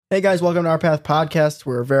Hey guys, welcome to Our Path Podcast.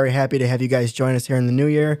 We're very happy to have you guys join us here in the new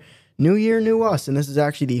year. New year, new us. And this is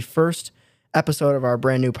actually the first episode of our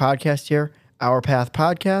brand new podcast here, Our Path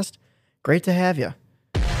Podcast. Great to have you.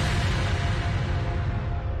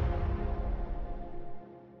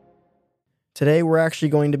 Today we're actually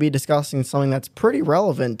going to be discussing something that's pretty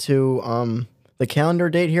relevant to the calendar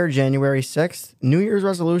date here, January 6th, New Year's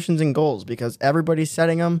resolutions and goals, because everybody's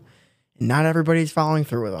setting them and not everybody's following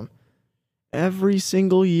through with them. Every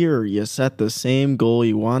single year you set the same goal.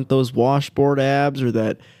 You want those washboard abs or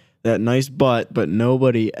that nice butt, but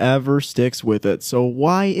nobody ever sticks with it. So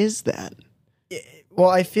why is that? Well,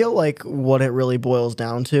 I feel like what it really boils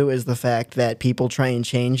down to is the fact that people try and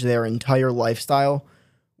change their entire lifestyle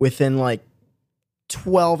within like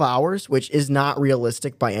 12 hours, which is not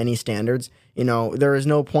realistic by any standards. You know, there is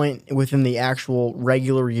no point within the actual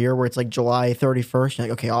regular year where it's like July 31st. You're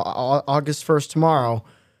like, okay, August 1st tomorrow,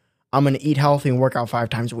 I'm going to eat healthy and work out 5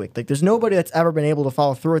 times a week. Like, there's nobody that's ever been able to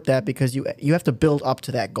follow through with that because you have to build up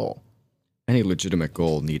to that goal. Any legitimate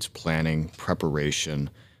goal needs planning, preparation,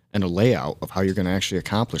 and a layout of how you're going to actually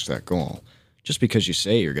accomplish that goal. Just because you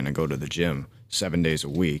say you're going to go to the gym 7 days a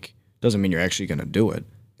week doesn't mean you're actually going to do it.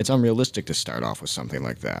 It's unrealistic to start off with something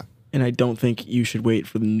like that. And I don't think you should wait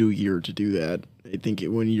for the new year to do that. I think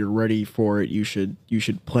when you're ready for it, you should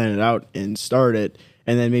plan it out and start it.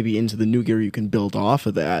 And then maybe into the new year, you can build off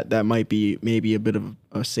of that. That might be maybe a bit of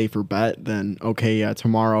a safer bet than, okay, yeah,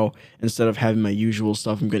 tomorrow, instead of having my usual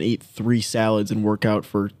stuff, I'm going to eat 3 salads and work out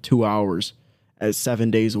for 2 hours as 7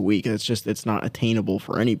 days a week. It's not attainable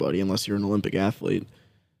for anybody unless you're an Olympic athlete.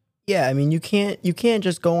 Yeah, I mean, you can't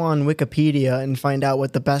just go on Wikipedia and find out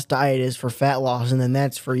what the best diet is for fat loss, and then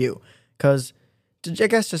that's for you. Because I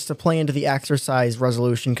guess just to play into the exercise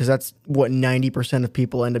resolution, because that's what 90% of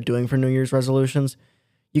people end up doing for New Year's resolutions.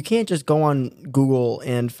 You can't just go on Google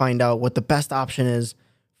and find out what the best option is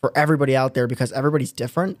for everybody out there because everybody's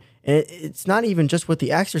different. And it's not even just with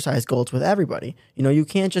the exercise goal, it's with everybody. You know, you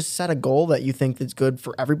can't just set a goal that you think is good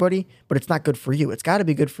for everybody, but it's not good for you. It's got to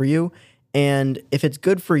be good for you. And if it's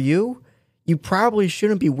good for you, you probably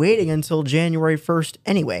shouldn't be waiting until January 1st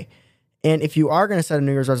anyway. And if you are going to set a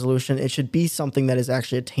New Year's resolution, it should be something that is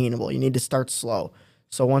actually attainable. You need to start slow.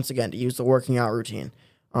 So once again, to use the working out routine,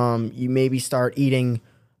 you maybe start eating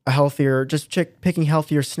a healthier, picking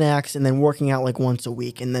healthier snacks and then working out like once a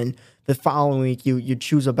week. And then the following week, you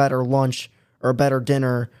choose a better lunch or a better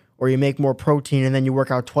dinner, or you make more protein and then you work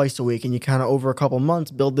out twice a week. And you kind of over a couple months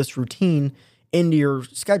build this routine into your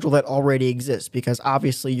schedule that already exists, because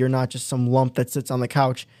obviously you're not just some lump that sits on the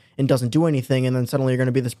couch and doesn't do anything. And then suddenly you're going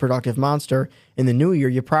to be this productive monster in the new year.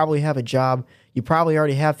 You probably have a job. You probably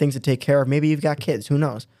already have things to take care of. Maybe you've got kids, who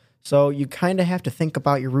knows? So you kind of have to think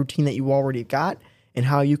about your routine that you already got and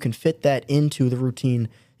how you can fit that into the routine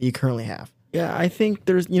that you currently have. Yeah, I think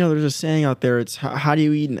there's a saying out there. It's how do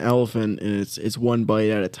you eat an elephant, and it's one bite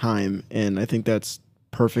at a time. And I think that's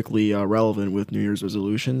perfectly relevant with New Year's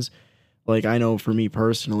resolutions. Like, I know for me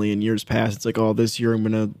personally, in years past, it's like, oh, this year I'm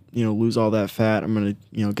gonna lose all that fat. I'm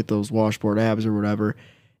gonna get those washboard abs or whatever.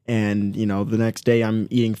 And the next day I'm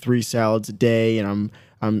eating 3 salads a day, and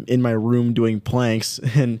I'm in my room doing planks,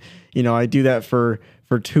 and I do that for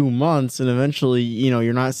 2 months, and eventually,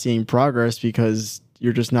 you're not seeing progress because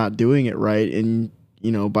you're just not doing it right. And,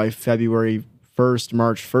 by February 1st,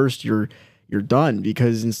 March 1st, you're done,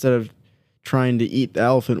 because instead of trying to eat the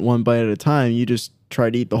elephant one bite at a time, you just try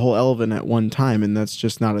to eat the whole elephant at one time, and that's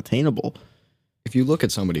just not attainable. If you look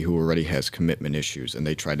at somebody who already has commitment issues and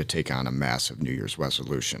they try to take on a massive New Year's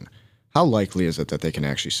resolution, how likely is it that they can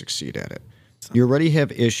actually succeed at it? You already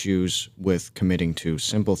have issues with committing to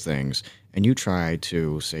simple things, and you try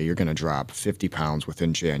to say you're going to drop 50 pounds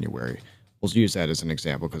within January. We'll use that as an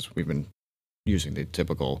example because we've been using the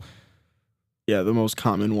typical... Yeah, the most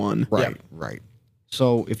common one. Right, yeah. Right.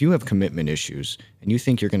 So if you have commitment issues and you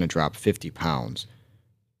think you're going to drop 50 pounds,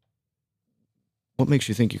 what makes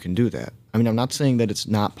you think you can do that? I mean, I'm not saying that it's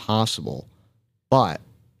not possible, but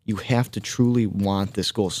you have to truly want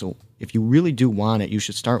this goal. So if you really do want it, you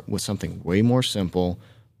should start with something way more simple,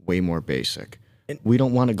 way more basic. We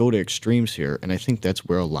don't want to go to extremes here, and I think that's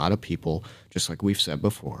where a lot of people, just like we've said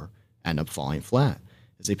before, end up falling flat,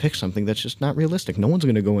 is they pick something that's just not realistic. No one's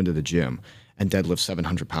going to go into the gym and deadlift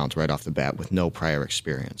 700 pounds right off the bat with no prior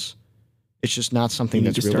experience. It's just not something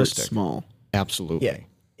that's realistic. Start small. Absolutely. Yeah.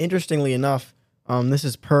 Interestingly enough, this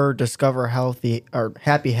is per Discover Healthy or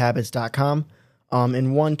HappyHabits.com.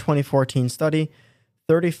 In one 2014 study,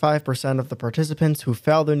 35% of the participants who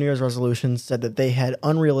failed their New Year's resolutions said that they had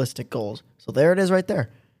unrealistic goals. So there it is right there.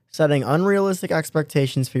 Setting unrealistic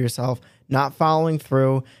expectations for yourself, not following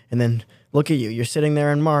through, and then look at you. You're sitting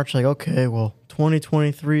there in March like, okay, well,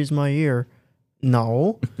 2023 is my year.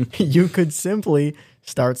 No, you could simply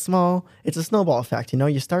start small. It's a snowball effect.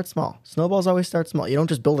 You start small. Snowballs always start small. You don't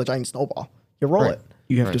just build a giant snowball. You roll Right. it.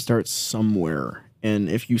 You have to start somewhere. And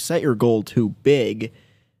if you set your goal too big,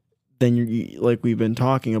 then like we've been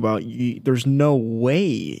talking about, there's no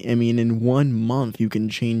way. I mean, in 1 month, you can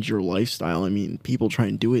change your lifestyle. I mean, people try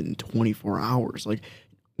and do it in 24 hours. Like,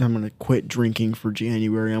 I'm going to quit drinking for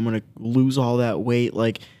January. I'm going to lose all that weight.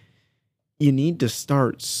 Like, you need to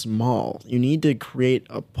start small. You need to create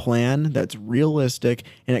a plan that's realistic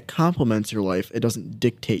and it complements your life. It doesn't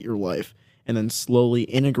dictate your life. And then slowly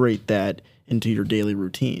integrate that into your daily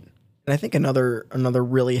routine. And I think another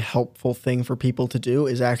really helpful thing for people to do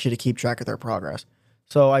is actually to keep track of their progress.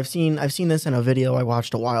 So I've seen this in a video I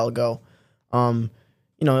watched a while ago.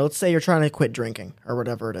 Let's say you're trying to quit drinking or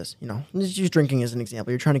whatever it is. Let's use drinking as an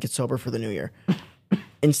example. You're trying to get sober for the new year.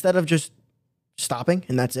 Instead of just stopping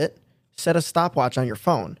and that's it, set a stopwatch on your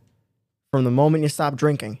phone from the moment you stop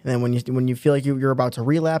drinking. And then when you feel like you're about to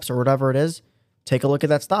relapse or whatever it is, take a look at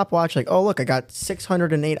that stopwatch. Like, oh, look, I got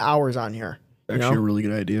 608 hours on here. Actually, a really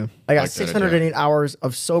good idea. I got Like that 608 hours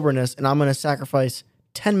of soberness, and I'm going to sacrifice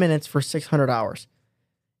 10 minutes for 600 hours.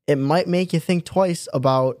 It might make you think twice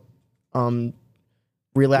about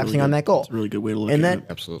relapsing on that goal. It's a really good way to look And at that-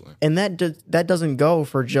 it. Absolutely. And that doesn't go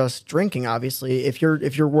for just drinking, obviously. If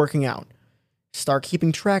you're working out, start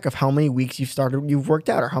keeping track of how many weeks you've worked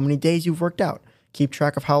out or how many days you've worked out. Keep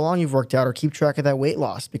track of how long you've worked out or keep track of that weight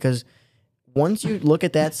loss, because once you look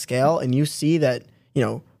at that scale and you see that,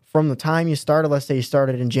 from the time you started, let's say you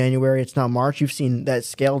started in January, it's now March, you've seen that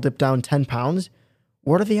scale dip down 10 pounds.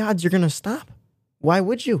 What are the odds you're going to stop? Why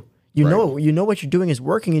would you? You know what you're doing is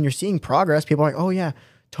working and you're seeing progress. People are like, oh yeah,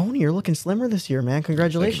 Tony, you're looking slimmer this year, man.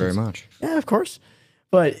 Congratulations. Thank you very much. Yeah, of course.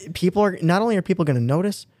 But not only are people going to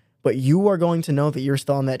notice, but you are going to know that you're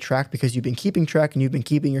still on that track because you've been keeping track and you've been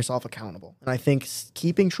keeping yourself accountable. And I think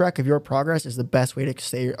keeping track of your progress is the best way to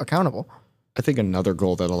stay accountable. I think another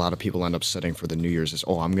goal that a lot of people end up setting for the New Year's is,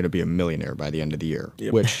 I'm going to be a millionaire by the end of the year,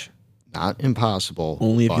 which not impossible.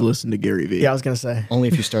 Only if but you listen to Gary Vee. Yeah, I was going to say. only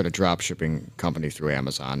if you start a drop shipping company through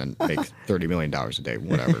Amazon and make $30 million a day,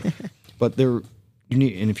 whatever. But you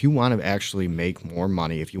need, and if you want to actually make more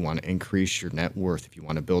money, if you want to increase your net worth, if you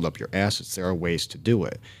want to build up your assets, there are ways to do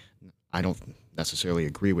it. I don't necessarily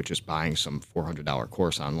agree with just buying some $400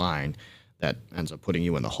 course online that ends up putting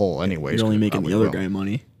you in the hole anyways. You're only 'cause it making the probably other will. guy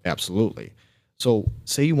money. Absolutely. So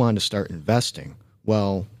say you wanted to start investing.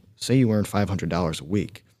 Well, say you earn $500 a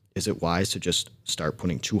week. Is it wise to just start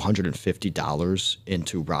putting $250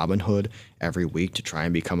 into Robinhood every week to try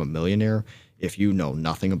and become a millionaire if you know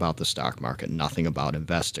nothing about the stock market, nothing about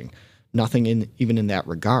investing, nothing even in that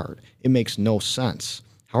regard? It makes no sense.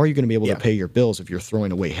 How are you going to be able to pay your bills if you're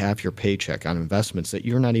throwing away half your paycheck on investments that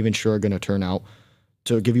you're not even sure are going to turn out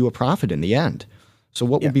to give you a profit in the end? So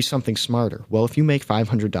what would be something smarter? Well, if you make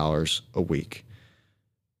 $500 a week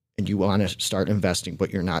and you want to start investing,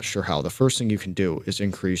 but you're not sure how, the first thing you can do is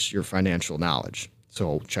increase your financial knowledge.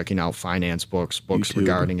 So checking out finance books YouTube.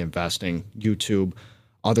 regarding investing, YouTube,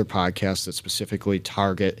 other podcasts that specifically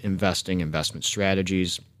target investing, investment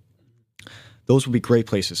strategies. Those would be great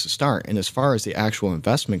places to start. And as far as the actual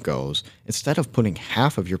investment goes, instead of putting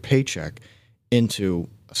half of your paycheck into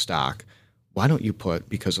a stock, why don't you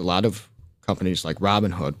because a lot of companies like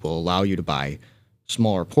Robinhood will allow you to buy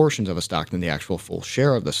smaller portions of a stock than the actual full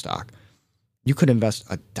share of the stock. You could invest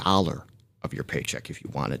 $1 of your paycheck if you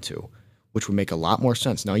wanted to, which would make a lot more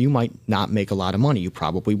sense. Now, you might not make a lot of money. You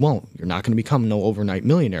probably won't. You're not going to become no overnight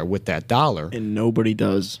millionaire with that dollar. And nobody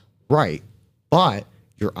does. Right. But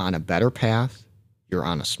you're on a better path, you're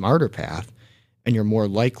on a smarter path, and you're more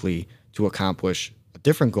likely to accomplish a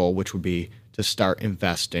different goal, which would be to start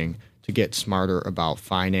investing, to get smarter about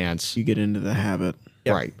finance. You get into the habit.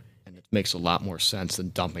 Right. And it makes a lot more sense than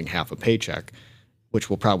dumping half a paycheck, which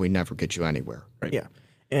will probably never get you anywhere. Right. Yeah.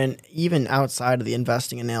 And even outside of the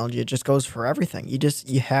investing analogy, it just goes for everything.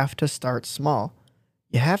 You have to start small.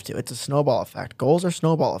 You have to. It's a snowball effect. Goals are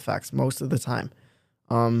snowball effects most of the time.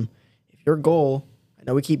 If your goal, I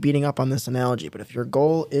know we keep beating up on this analogy, but if your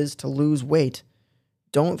goal is to lose weight,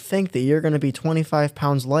 don't think that you're going to be 25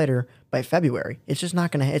 pounds lighter by February. It's just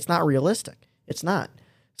not going to, it's not realistic. It's not.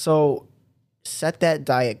 So set that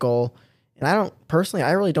diet goal. And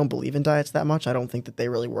I really don't believe in diets that much. I don't think that they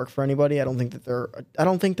really work for anybody. I don't think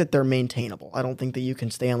that they're maintainable. I don't think that you can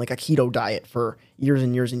stay on like a keto diet for years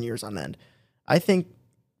and years and years on end. I think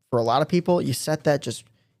for a lot of people, you set that just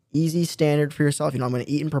easy standard for yourself. I'm going to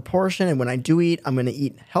eat in proportion. And when I do eat, I'm going to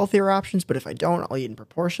eat healthier options. But if I don't, I'll eat in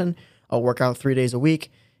proportion. I'll work out 3 days a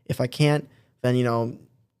week. If I can't, then,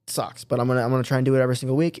 sucks. But I'm gonna try and do it every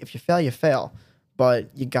single week. If you fail, you fail. But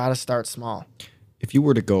you gotta start small. If you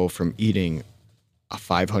were to go from eating a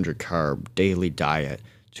 500 carb daily diet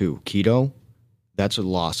to keto, that's a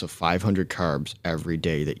loss of 500 carbs every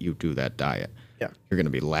day that you do that diet. Yeah. You're going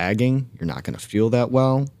to be lagging. You're not going to feel that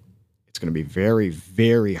well. It's going to be very,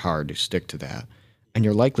 very hard to stick to that. And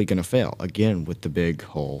you're likely going to fail again with the big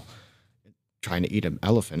whole trying to eat an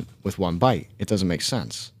elephant with one bite. It doesn't make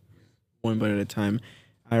sense. One bite at a time.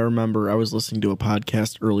 I remember I was listening to a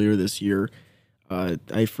podcast earlier this year.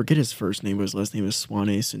 I forget his first name, but his last name is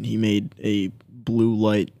Swanes, and he made a blue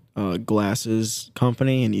light glasses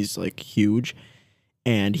company, and he's like huge.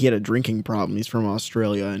 And he had a drinking problem. He's from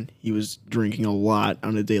Australia, and he was drinking a lot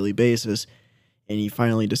on a daily basis. And he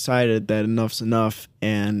finally decided that enough's enough,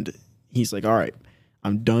 and he's like, all right,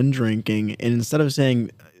 I'm done drinking. And instead of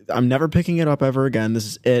saying, I'm never picking it up ever again, this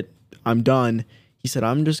is it, I'm done, he said,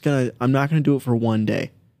 I'm not gonna do it for one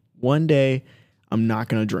day. One day, I'm not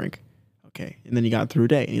gonna drink. Okay. And then he got through a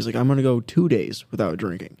day, and he's like, I'm gonna go 2 days without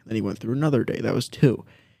drinking. Then he went through another day. That was 2.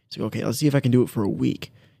 He's like, okay, let's see if I can do it for a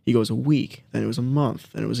week. He goes a week, then it was a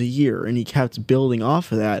month, then it was a year, and he kept building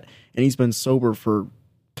off of that. And he's been sober for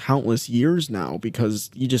countless years now because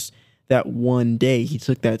that one day he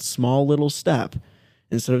took that small little step.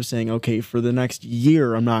 Instead of saying, okay, for the next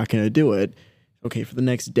year, I'm not going to do it. Okay, for the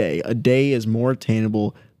next day. A day is more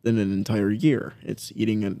attainable than an entire year. It's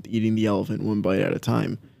eating the elephant one bite at a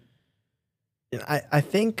time. I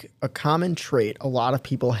think a common trait a lot of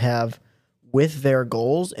people have with their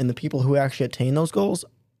goals and the people who actually attain those goals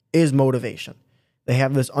is motivation. They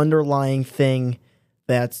have this underlying thing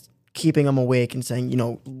that's keeping them awake and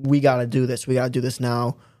saying, we got to do this. We got to do this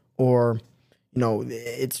now. Or,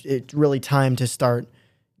 it's really time to start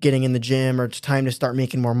getting in the gym, or it's time to start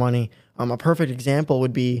making more money. A perfect example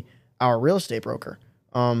would be our real estate broker.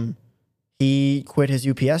 He quit his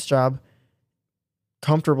UPS job,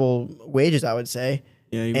 comfortable wages, I would say.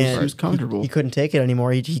 Yeah, he was comfortable. He couldn't take it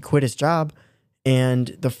anymore. He quit his job. And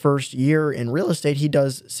the first year in real estate, he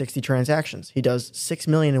does 60 transactions. He does $6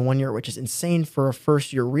 million in 1 year, which is insane for a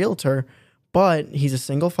first-year realtor. But he's a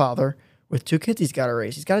single father with 2 kids he's got to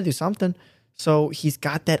raise. He's got to do something. So he's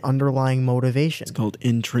got that underlying motivation. It's called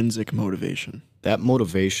intrinsic motivation. That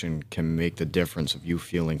motivation can make the difference of you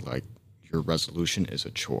feeling like your resolution is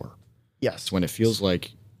a chore. Yes. It's when it feels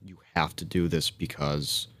like you have to do this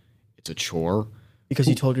because it's a chore. Because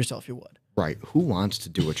you told yourself you would. Right. Who wants to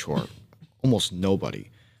do a chore? Almost nobody.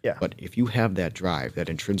 Yeah. But if you have that drive, that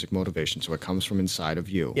intrinsic motivation, so it comes from inside of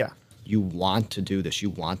you. Yeah. You want to do this. You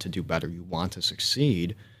want to do better. You want to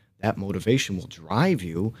succeed. That motivation will drive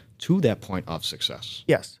you to that point of success.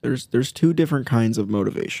 Yes. There's 2 different kinds of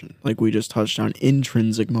motivation. Like we just touched on,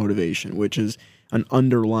 intrinsic motivation, which is an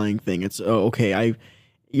underlying thing. It's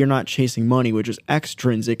you're not chasing money, which is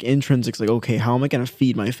extrinsic. Intrinsic's like, okay, how am I going to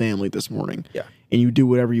feed my family this morning? Yeah. And you do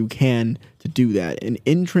whatever you can to do that. And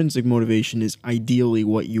intrinsic motivation is ideally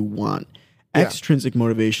what you want. Yeah. Extrinsic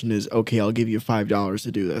motivation is, okay, I'll give you $5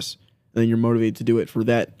 to do this. And then you're motivated to do it for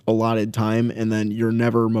that allotted time, and then you're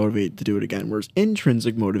never motivated to do it again. Whereas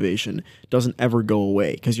intrinsic motivation doesn't ever go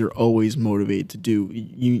away because you're always motivated to do.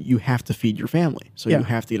 You have to feed your family, so Yeah. you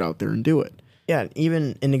have to get out there and do it. Yeah,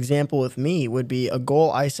 even an example with me would be a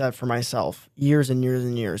goal I set for myself years and years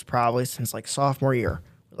and years, probably since like sophomore year.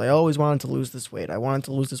 I always wanted to lose this weight. I wanted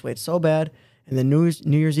to lose this weight so bad. And then New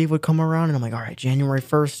Year's Eve would come around, and I'm like, all right, January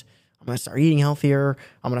 1st, I'm going to start eating healthier.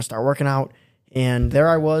 I'm going to start working out. And there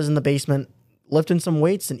I was in the basement, lifting some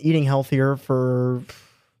weights and eating healthier for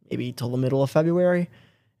maybe till the middle of February.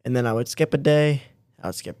 And then I would skip a day. I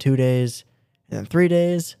would skip 2 days, and then 3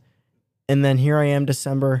 days. And then here I am,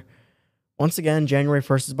 December. Once again, January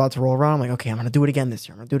 1st is about to roll around. I'm like, okay, I'm going to do it again this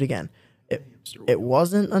year. I'm going to do it again. It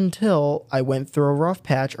wasn't until I went through a rough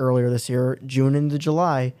patch earlier this year, June into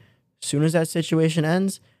July. As soon as that situation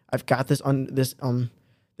ends, I've got this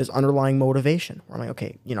underlying motivation where I'm like,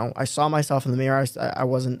 okay, I saw myself in the mirror. I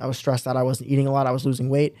was stressed out. I wasn't eating a lot. I was losing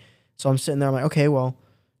weight. So I'm sitting there. I'm like, okay, well,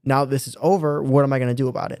 now that this is over, what am I going to do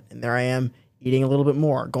about it? And there I am, eating a little bit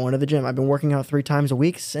more, going to the gym. I've been working out 3 times a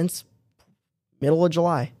week since middle of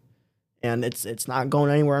July. And it's not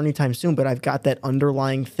going anywhere anytime soon, but I've got that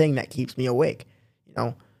underlying thing that keeps me awake.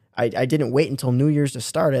 I didn't wait until New Year's to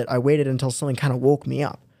start it. I waited until something kind of woke me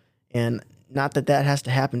up. And not that has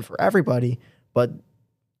to happen for everybody, but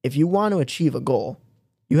if you want to achieve a goal,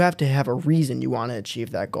 you have to have a reason you want to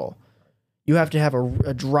achieve that goal. You have to have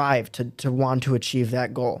a drive to want to achieve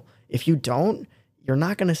that goal. If you don't, you're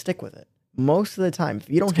not going to stick with it. Most of the time,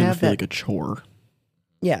 if you don't have feel that, like a chore.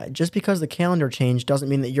 Yeah, just because the calendar changed doesn't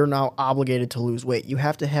mean that you're now obligated to lose weight. You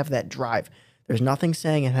have to have that drive. There's nothing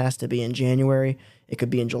saying it has to be in January. It could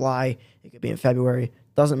be in July. It could be in February.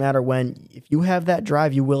 Doesn't matter when. If you have that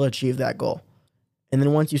drive, you will achieve that goal. And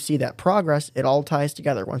then once you see that progress, it all ties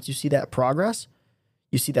together. Once you see that progress,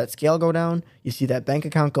 you see that scale go down, you see that bank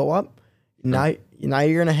account go up. Now you're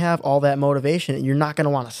going to have all that motivation, and you're not going to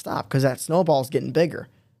want to stop because that snowball's getting bigger.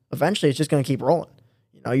 Eventually, it's just going to keep rolling.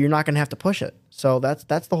 You're not going to have to push it. So that's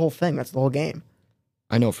the whole thing. That's the whole game.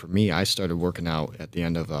 I know for me, I started working out at the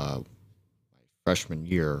end of my freshman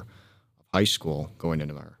year of high school, going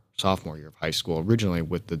into our sophomore year of high school, originally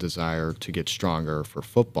with the desire to get stronger for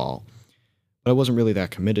football. But I wasn't really that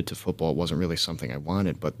committed to football. It wasn't really something I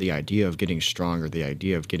wanted. But the idea of getting stronger, the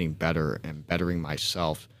idea of getting better and bettering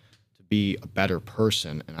myself to be a better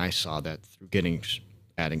person, and I saw that through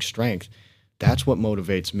adding strength, that's what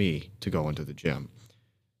motivates me to go into the gym.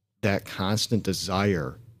 That constant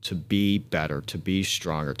desire to be better, to be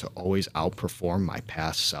stronger, to always outperform my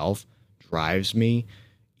past self drives me,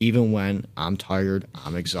 even when I'm tired,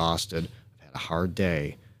 I'm exhausted, I've had a hard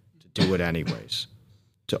day, to do it anyways.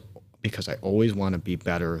 Because I always want to be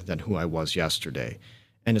better than who I was yesterday.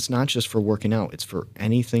 And it's not just for working out, it's for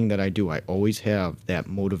anything that I do. I always have that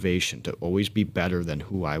motivation to always be better than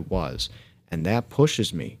who I was. And that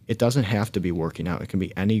pushes me. It doesn't have to be working out. It can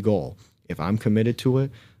be any goal. If I'm committed to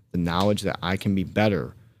it, the knowledge that I can be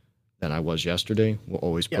better than I was yesterday will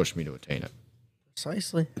always push me to attain it.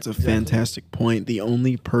 Precisely. It's a fantastic point. The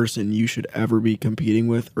only person you should ever be competing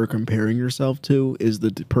with or comparing yourself to is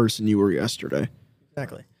the person you were yesterday.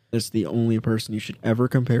 Exactly. It's the only person you should ever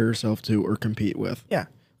compare yourself to or compete with. Yeah.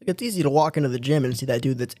 Like, it's easy to walk into the gym and see that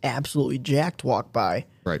dude that's absolutely jacked walk by.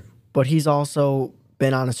 Right. But he's also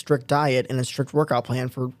been on a strict diet and a strict workout plan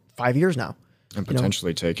for 5 years now. And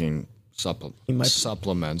potentially taking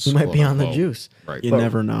supplements. He might be on the unquote. juice. Right. You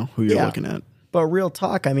never know who you're looking at. But real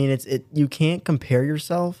talk, I mean, you can't compare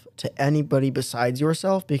yourself to anybody besides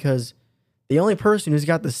yourself because the only person who's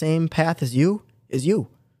got the same path as you is you.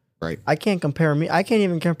 Right. I can't compare me. I can't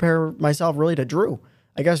even compare myself really to Drew.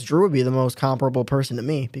 I guess Drew would be the most comparable person to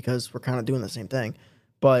me because we're kind of doing the same thing.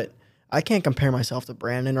 But I can't compare myself to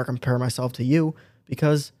Brandon or compare myself to you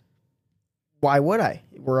because why would I?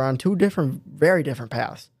 We're on two very different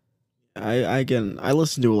paths. I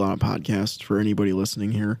listen to a lot of podcasts for anybody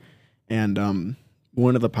listening here. And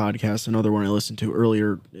one of the podcasts, another one I listened to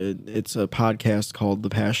earlier, it's a podcast called The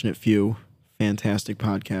Passionate Few. Fantastic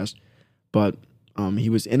podcast. But he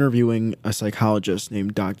was interviewing a psychologist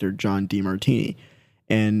named Dr. John Demartini.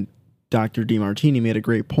 And Dr. Demartini made a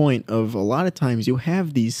great point of a lot of times you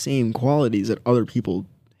have these same qualities that other people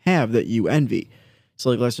have that you envy. So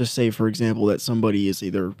like, let's just say, for example, that somebody is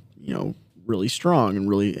either, really strong and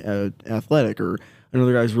really athletic, or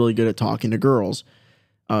another guy's really good at talking to girls.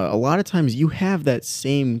 A lot of times you have that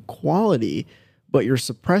same quality, but you're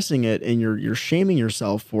suppressing it and you're shaming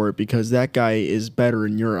yourself for it because that guy is better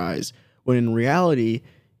in your eyes. When in reality,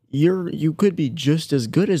 you could be just as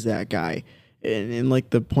good as that guy. And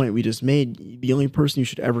like the point we just made, the only person you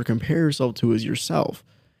should ever compare yourself to is yourself.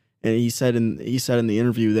 And he said in the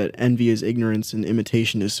interview that envy is ignorance and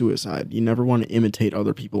imitation is suicide. You never want to imitate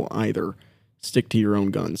other people either. Stick to your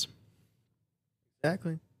own guns.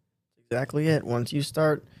 Exactly it. Once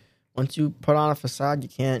you put on a facade,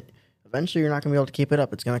 eventually you're not going to be able to keep it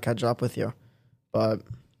up. It's going to catch up with you. But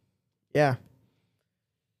yeah,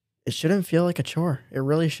 it shouldn't feel like a chore. It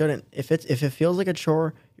really shouldn't. If it feels like a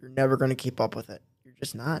chore, you're never going to keep up with it. You're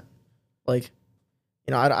just not. Like,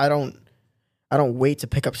 I don't wait to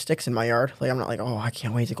pick up sticks in my yard. Like, I'm not like, oh, I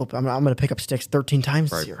can't wait to go. I'm going to pick up sticks 13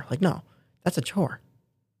 times this year. Like, no, that's a chore.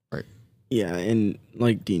 Right. Yeah, and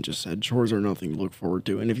like Dean just said, chores are nothing to look forward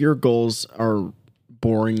to. And if your goals are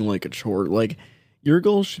boring like a chore, like, your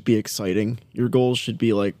goals should be exciting. Your goals should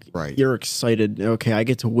be like, you're excited. Okay, I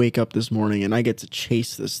get to wake up this morning and I get to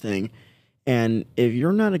chase this thing. And if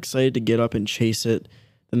you're not excited to get up and chase it,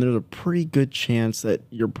 then there's a pretty good chance that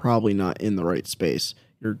you're probably not in the right space.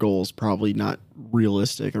 Your goal is probably not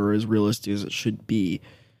realistic or as realistic as it should be.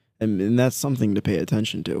 And that's something to pay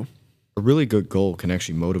attention to. A really good goal can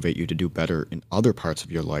actually motivate you to do better in other parts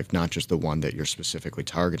of your life, not just the one that you're specifically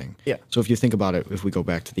targeting. Yeah. So if you think about it, if we go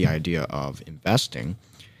back to the idea of investing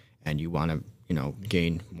and you want to,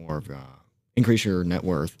 gain more of, increase your net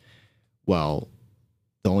worth, well,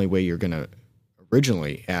 the only way you're going to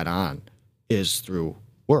originally add on is through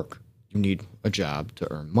work. You need a job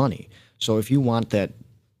to earn money. So if you want that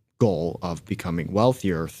goal of becoming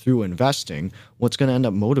wealthier through investing, what's going to end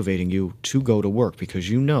up motivating you to go to work? Because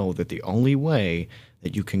you know that the only way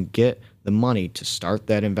that you can get the money to start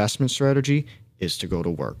that investment strategy is to go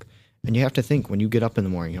to work. And you have to think, when you get up in the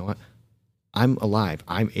morning, you know what? I'm alive.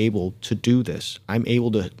 I'm able to do this. I'm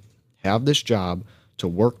able to have this job, to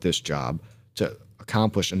work this job, to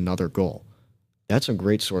accomplish another goal. That's a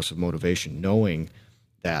great source of motivation, knowing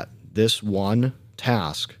that this one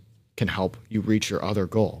task can help you reach your other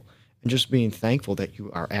goal, and just being thankful that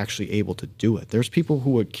you are actually able to do it. There's people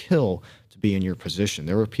who would kill to be in your position.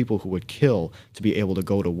 There are people who would kill to be able to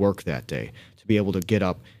go to work that day, to be able to get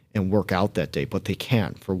up and work out that day, but they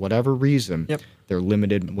can't. For whatever reason, they're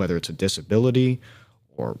limited, whether it's a disability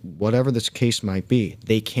or whatever this case might be,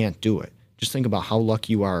 they can't do it. Just think about how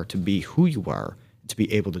lucky you are to be who you are, to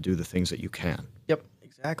be able to do the things that you can. Yep,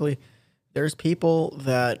 exactly. There's people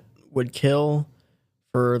that would kill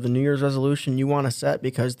for the New Year's resolution you want to set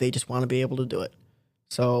because they just want to be able to do it.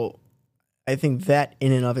 So I think that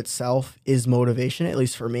in and of itself is motivation, at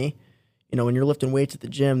least for me. You know, when you're lifting weights at the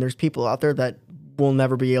gym, there's people out there that will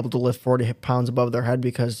never be able to lift 40 pounds above their head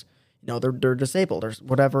because, you know, they're disabled or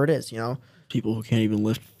whatever it is, you know. People who can't even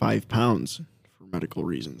lift 5 pounds for medical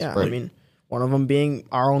reasons. Yeah, Right. I mean, one of them being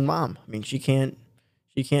our own mom. I mean, she can't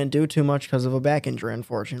do too much because of a back injury,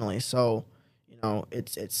 unfortunately. So, you know,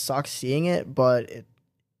 it sucks seeing it, but it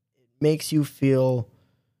makes you feel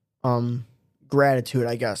gratitude,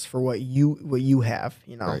 I guess, for what you have,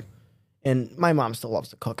 you know. Right. And my mom still loves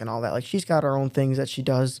to cook and all that. Like, she's got her own things that she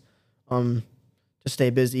does to stay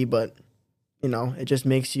busy, but, you know, it just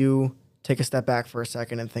makes you take a step back for a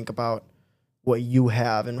second and think about what you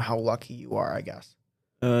have and how lucky you are, I guess.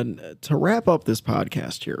 To wrap up this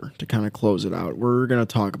podcast here, to kind of close it out, we're going to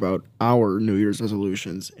talk about our New Year's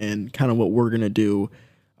resolutions and kind of what we're going to do,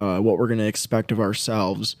 what we're going to expect of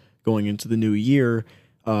ourselves going into the new year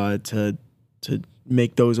to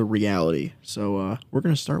make those a reality. So we're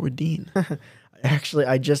going to start with Dean. Actually,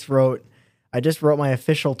 I just wrote my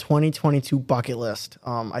official 2022 bucket list.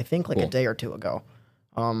 I think like Cool. a day or two ago.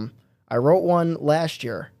 I wrote one last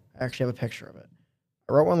year. I actually have a picture of it.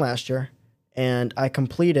 I wrote one last year, and I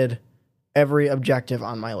completed every objective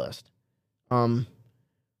on my list. Let's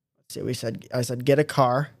see. I said get a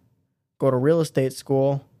car, go to real estate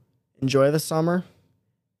school, enjoy the summer.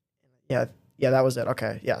 Yeah, that was it.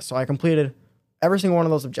 Okay, yeah. So I completed every single one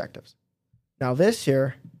of those objectives. Now this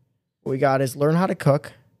year, what we got is learn how to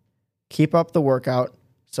cook, keep up the workout.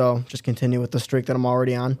 So just continue with the streak that I'm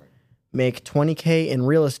already on. Make $20K in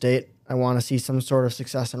real estate. I want to see some sort of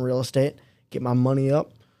success in real estate. Get my money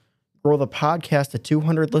up. Grow the podcast to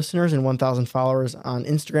 200 listeners and 1,000 followers on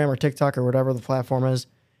Instagram or TikTok or whatever the platform is.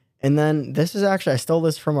 And then this is actually, I stole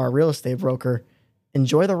this from our real estate broker.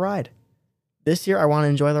 Enjoy the ride. This year, I want to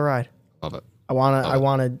enjoy the ride. Love it. I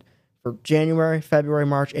wanted for January, February,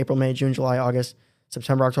 March, April, May, June, July, August,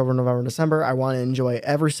 September, October, November, December. I want to enjoy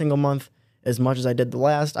every single month as much as I did the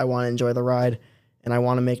last. I want to enjoy the ride, and I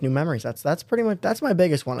want to make new memories. That's pretty much, that's my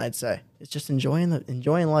biggest one, I'd say. It's just enjoying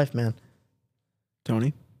life, man.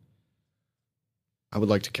 Tony? I would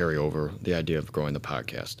like to carry over the idea of growing the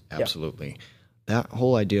podcast. Absolutely. That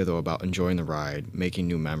whole idea, though, about enjoying the ride, making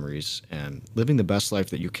new memories, and living the best life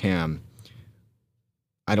that you can.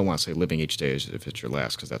 I don't want to say living each day as if it's your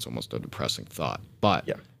last, because that's almost a depressing thought. But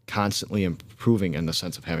constantly improving in the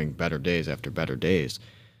sense of having better days after better days,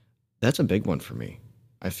 that's a big one for me.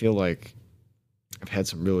 I feel like I've had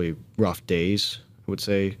some really rough days, I would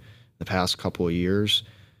say, the past couple of years.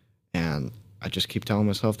 And I just keep telling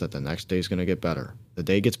myself that the next day is going to get better. The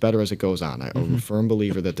day gets better as it goes on. I'm a firm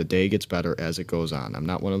believer that the day gets better as it goes on. I'm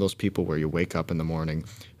not one of those people where you wake up in the morning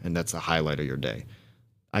and that's the highlight of your day.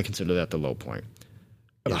 I consider that the low point.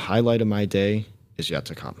 The highlight of my day is yet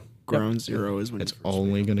to come. Ground zero is when It's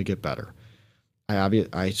only going to get better.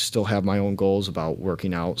 I still have my own goals about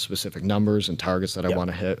working out specific numbers and targets that I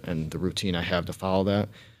want to hit and the routine I have to follow that.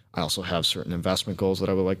 I also have certain investment goals that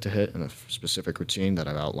I would like to hit and a specific routine that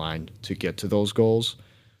I've outlined to get to those goals.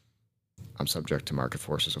 I'm subject to market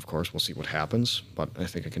forces, of course. We'll see what happens, but I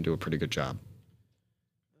think I can do a pretty good job.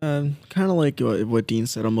 Kind of like what Dean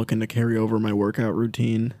said, I'm looking to carry over my workout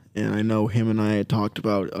routine, and I know him and I had talked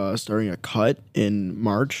about starting a cut in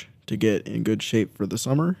March to get in good shape for the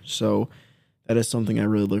summer, so that is something I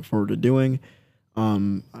really look forward to doing.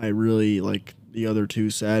 I really, like the other two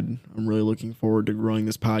said, I'm really looking forward to growing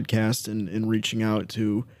this podcast and reaching out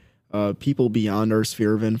to people beyond our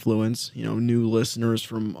sphere of influence, new listeners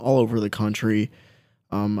from all over the country.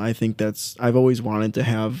 I think I've always wanted to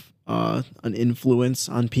have an influence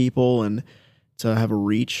on people and to have a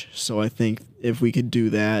reach. So I think if we could do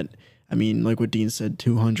that, I mean, like what Dean said,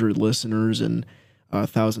 200 listeners and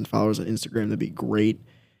 1,000 followers on Instagram, that'd be great.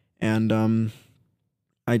 And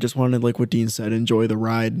I just wanted, like what Dean said, enjoy the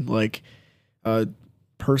ride. Like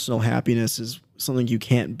personal happiness is something you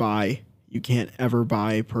can't buy. You can't ever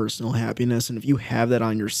buy personal happiness. And if you have that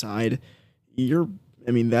on your side, you're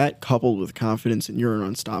I mean, that coupled with confidence, and you're an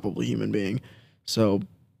unstoppable human being. So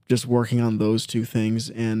just working on those two things.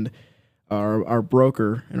 And our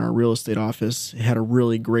broker in our real estate office had a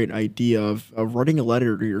really great idea of writing a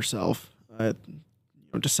letter to yourself.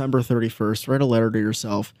 December 31st, write a letter to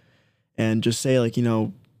yourself and just say, like,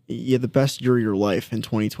 you had the best year of your life in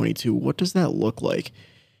 2022. What does that look like?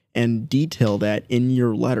 And detail that in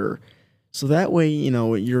your letter. So that way,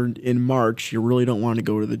 you're in March, you really don't want to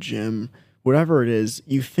go to the gym, whatever it is,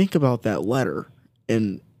 you think about that letter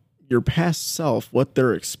and your past self, what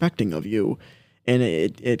they're expecting of you. And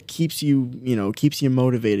it keeps you, keeps you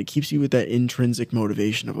motivated, keeps you with that intrinsic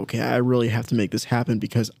motivation of, okay, I really have to make this happen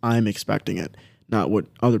because I'm expecting it, not what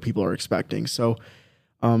other people are expecting. So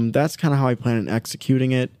that's kind of how I plan on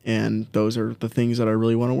executing it. And those are the things that I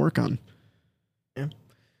really want to work on. Yeah,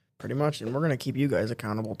 pretty much. And we're going to keep you guys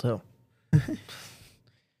accountable too.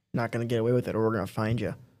 Not going to get away with it, or we're going to find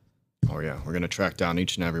you. Oh, yeah. We're going to track down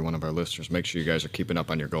each and every one of our listeners. Make sure you guys are keeping up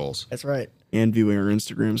on your goals. That's right. And viewing our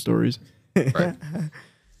Instagram stories. Right.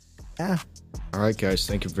 Yeah. All right, guys.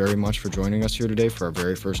 Thank you very much for joining us here today for our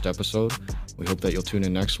very first episode. We hope that you'll tune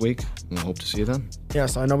in next week, and we'll hope to see you then. Yeah,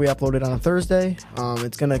 so I know we uploaded on a Thursday.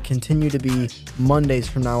 It's going to continue to be Mondays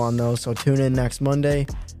from now on, though, so tune in next Monday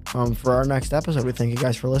for our next episode. We thank you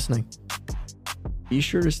guys for listening. Be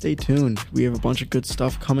sure to stay tuned. We have a bunch of good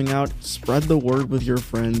stuff coming out. Spread the word with your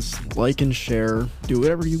friends. Like and share. Do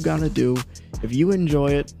whatever you got to do. If you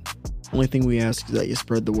enjoy it, only thing we ask is that you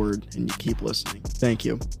spread the word and you keep listening. Thank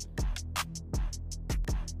you.